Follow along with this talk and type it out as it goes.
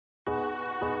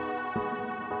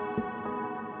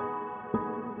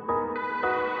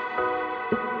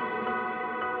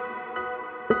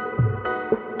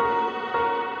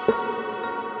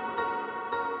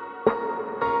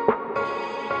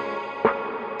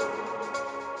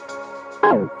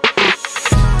Hey,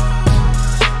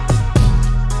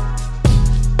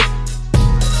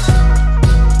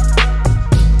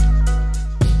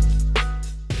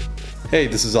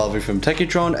 this is Alvi from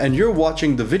Techitron, and you're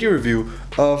watching the video review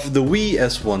of the Wii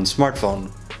S1 smartphone.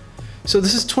 So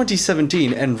this is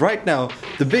 2017, and right now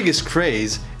the biggest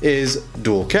craze is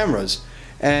dual cameras.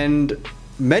 And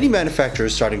many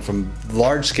manufacturers, starting from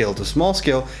large scale to small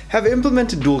scale, have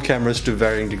implemented dual cameras to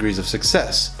varying degrees of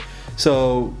success.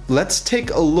 So let's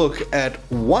take a look at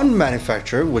one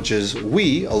manufacturer, which is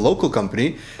Wii, a local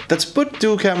company, that's put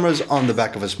dual cameras on the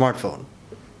back of a smartphone.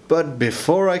 But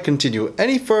before I continue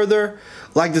any further,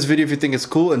 like this video if you think it's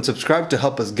cool and subscribe to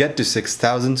help us get to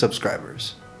 6,000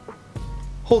 subscribers.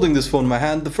 Holding this phone in my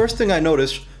hand, the first thing I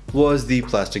noticed was the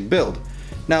plastic build.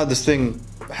 Now this thing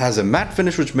has a matte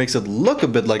finish which makes it look a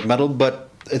bit like metal, but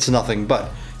it's nothing but.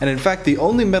 And in fact the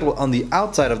only metal on the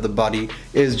outside of the body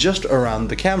is just around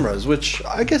the cameras, which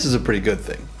I guess is a pretty good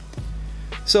thing.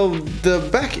 So the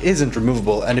back isn't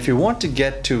removable, and if you want to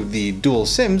get to the dual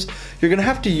SIMs, you're gonna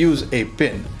have to use a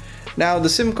pin. Now the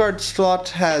SIM card slot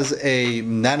has a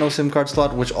Nano SIM card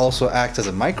slot which also acts as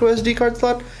a microSD card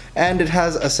slot, and it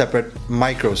has a separate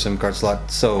micro SIM card slot,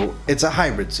 so it's a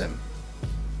hybrid SIM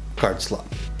card slot.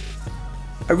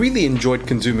 I really enjoyed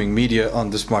consuming media on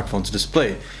the smartphone's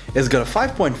display. It's got a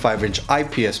 5.5-inch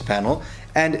IPS panel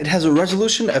and it has a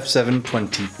resolution of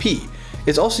 720p.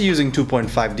 It's also using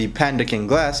 2.5D Panda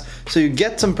glass, so you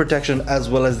get some protection as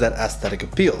well as that aesthetic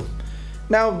appeal.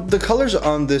 Now, the colors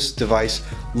on this device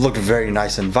look very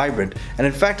nice and vibrant, and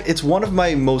in fact it's one of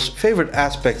my most favorite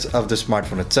aspects of the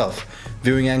smartphone itself.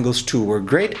 Viewing angles too were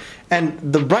great, and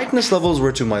the brightness levels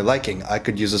were to my liking. I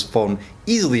could use this phone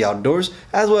easily outdoors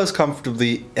as well as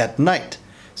comfortably at night,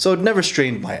 so it never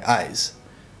strained my eyes.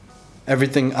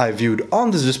 Everything I viewed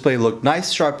on this display looked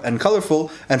nice, sharp and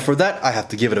colorful, and for that I have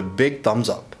to give it a big thumbs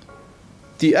up.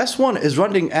 The S1 is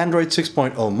running Android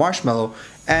 6.0 Marshmallow,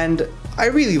 and I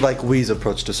really like Wii's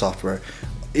approach to software.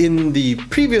 In the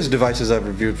previous devices I've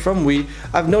reviewed from Wii,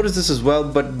 I've noticed this as well,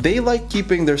 but they like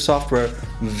keeping their software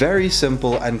very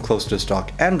simple and close to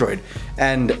stock Android,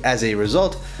 and as a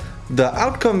result, the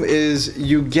outcome is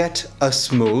you get a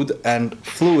smooth and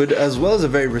fluid as well as a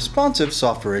very responsive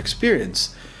software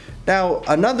experience. Now,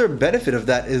 another benefit of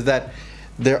that is that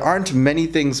there aren't many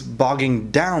things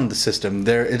bogging down the system.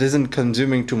 It isn't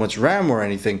consuming too much RAM or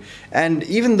anything, and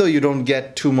even though you don't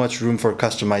get too much room for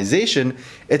customization,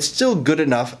 it's still good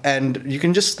enough, and you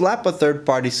can just slap a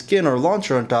third-party skin or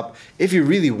launcher on top if you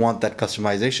really want that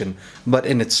customization. But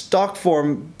in its stock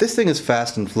form, this thing is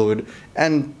fast and fluid,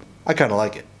 and I kinda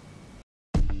like it.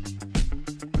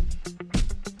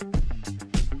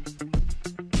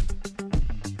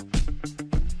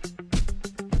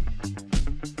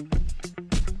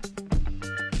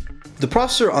 The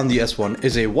processor on the S1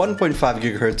 is a 1.5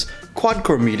 GHz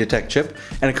quad-core MediaTek chip,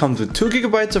 and it comes with 2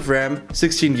 GB of RAM,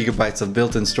 16 GB of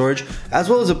built-in storage, as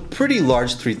well as a pretty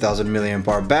large 3000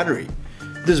 mAh battery.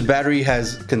 This battery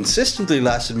has consistently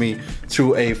lasted me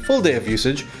through a full day of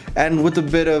usage, and with a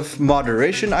bit of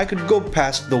moderation I could go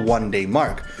past the 1-day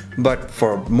mark. But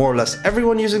for more or less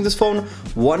everyone using this phone,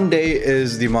 1 day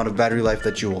is the amount of battery life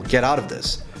that you will get out of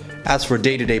this. As for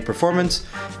day-to-day performance,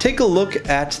 take a look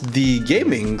at the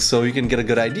gaming so you can get a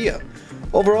good idea.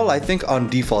 Overall, I think on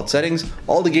default settings,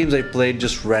 all the games I played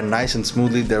just ran nice and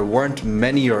smoothly. There weren't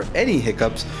many or any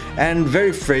hiccups, and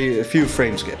very few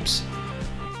frame skips.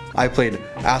 I played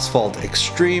Asphalt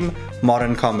Extreme,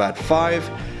 Modern Combat 5,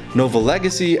 Nova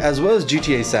Legacy, as well as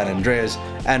GTA San Andreas,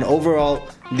 and overall,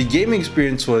 the gaming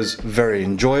experience was very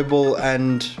enjoyable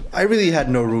and I really had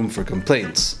no room for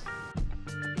complaints.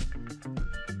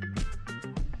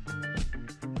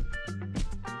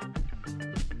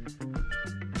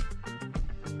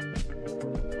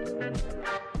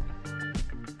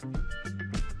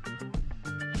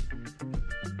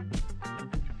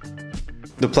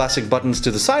 The plastic buttons to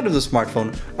the side of the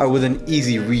smartphone are within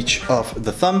easy reach of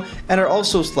the thumb and are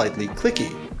also slightly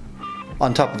clicky.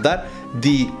 On top of that,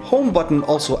 the home button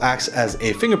also acts as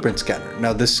a fingerprint scanner.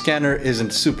 Now this scanner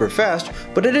isn't super fast,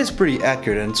 but it is pretty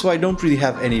accurate, and so I don't really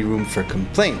have any room for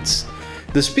complaints.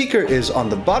 The speaker is on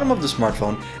the bottom of the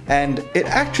smartphone and it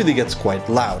actually gets quite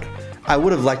loud. I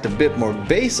would have liked a bit more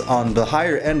bass on the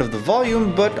higher end of the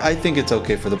volume, but I think it's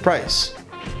okay for the price.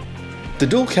 The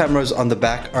dual cameras on the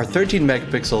back are 13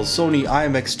 megapixel Sony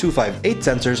IMX258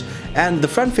 sensors, and the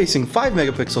front-facing 5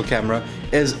 megapixel camera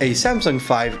is a Samsung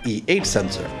 5E8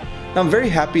 sensor. Now I'm very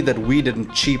happy that we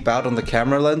didn't cheap out on the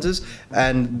camera lenses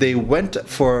and they went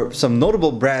for some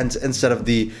notable brands instead of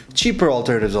the cheaper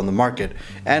alternatives on the market.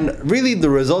 And really the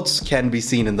results can be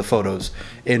seen in the photos.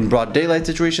 In broad daylight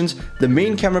situations, the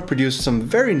main camera produced some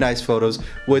very nice photos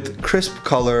with crisp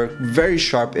color, very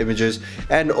sharp images,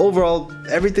 and overall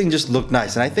everything just looked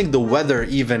nice. And I think the weather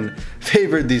even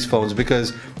favored these phones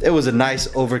because it was a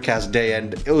nice overcast day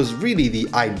and it was really the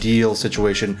ideal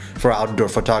situation for outdoor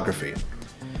photography.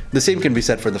 The same can be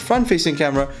said for the front-facing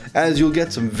camera, as you'll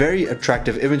get some very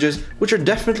attractive images which are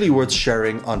definitely worth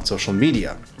sharing on social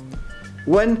media.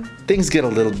 When things get a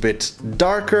little bit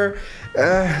darker,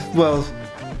 well,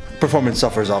 performance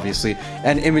suffers obviously,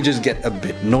 and images get a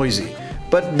bit noisy.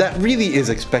 But that really is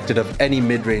expected of any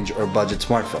mid-range or budget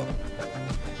smartphone.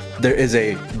 There is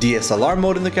a DSLR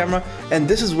mode in the camera, and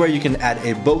this is where you can add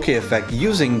a bokeh effect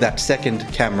using that second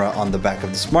camera on the back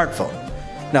of the smartphone.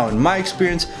 Now in my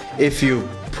experience, if you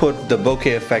put the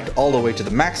bokeh effect all the way to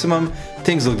the maximum,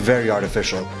 things look very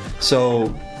artificial.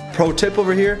 So pro tip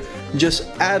over here, just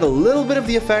add a little bit of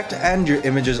the effect and your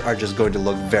images are just going to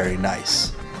look very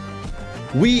nice.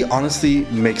 We honestly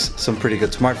makes some pretty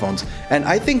good smartphones, and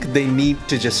I think they need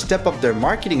to just step up their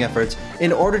marketing efforts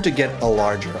in order to get a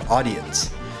larger audience.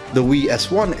 The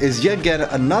S1 is yet again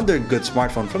another good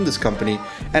smartphone from this company,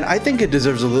 and I think it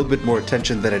deserves a little bit more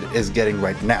attention than it is getting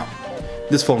right now.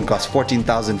 This phone costs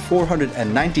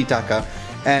 14,490 taka,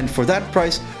 and for that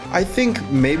price, I think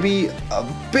maybe a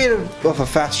bit of a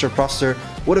faster processor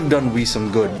would have done we some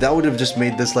good. That would have just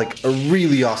made this like a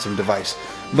really awesome device.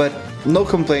 But no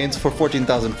complaints for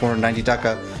 14,490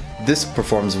 taka. This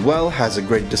performs well, has a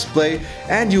great display,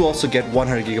 and you also get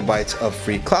 100 gigabytes of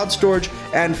free cloud storage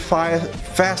and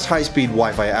fast high-speed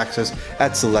Wi-Fi access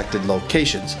at selected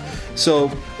locations.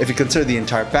 So if you consider the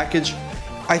entire package,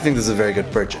 I think this is a very good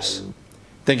purchase.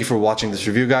 Thank you for watching this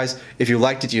review, guys. If you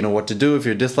liked it, you know what to do. If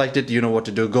you disliked it, you know what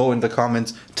to do. Go in the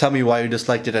comments, tell me why you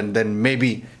disliked it, and then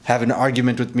maybe have an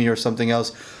argument with me or something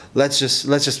else. Let's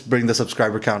just bring the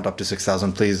subscriber count up to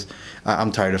 6,000, please.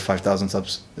 I'm tired of 5,000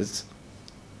 subs.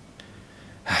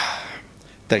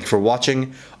 Thank you for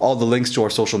watching. All the links to our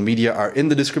social media are in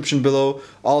the description below.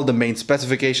 All the main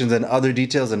specifications and other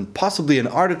details and possibly an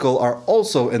article are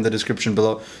also in the description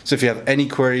below. So if you have any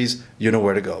queries, you know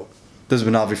where to go. This has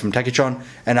been Avi from Techitron,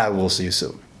 and I will see you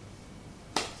soon.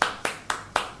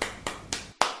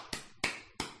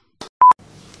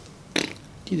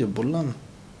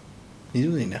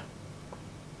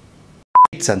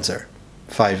 Sensor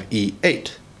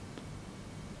 5E8.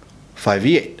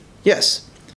 5E8. Yes.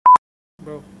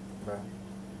 Bro. Bruh.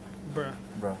 Bruh.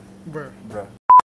 Bruh. Bruh. Bruh.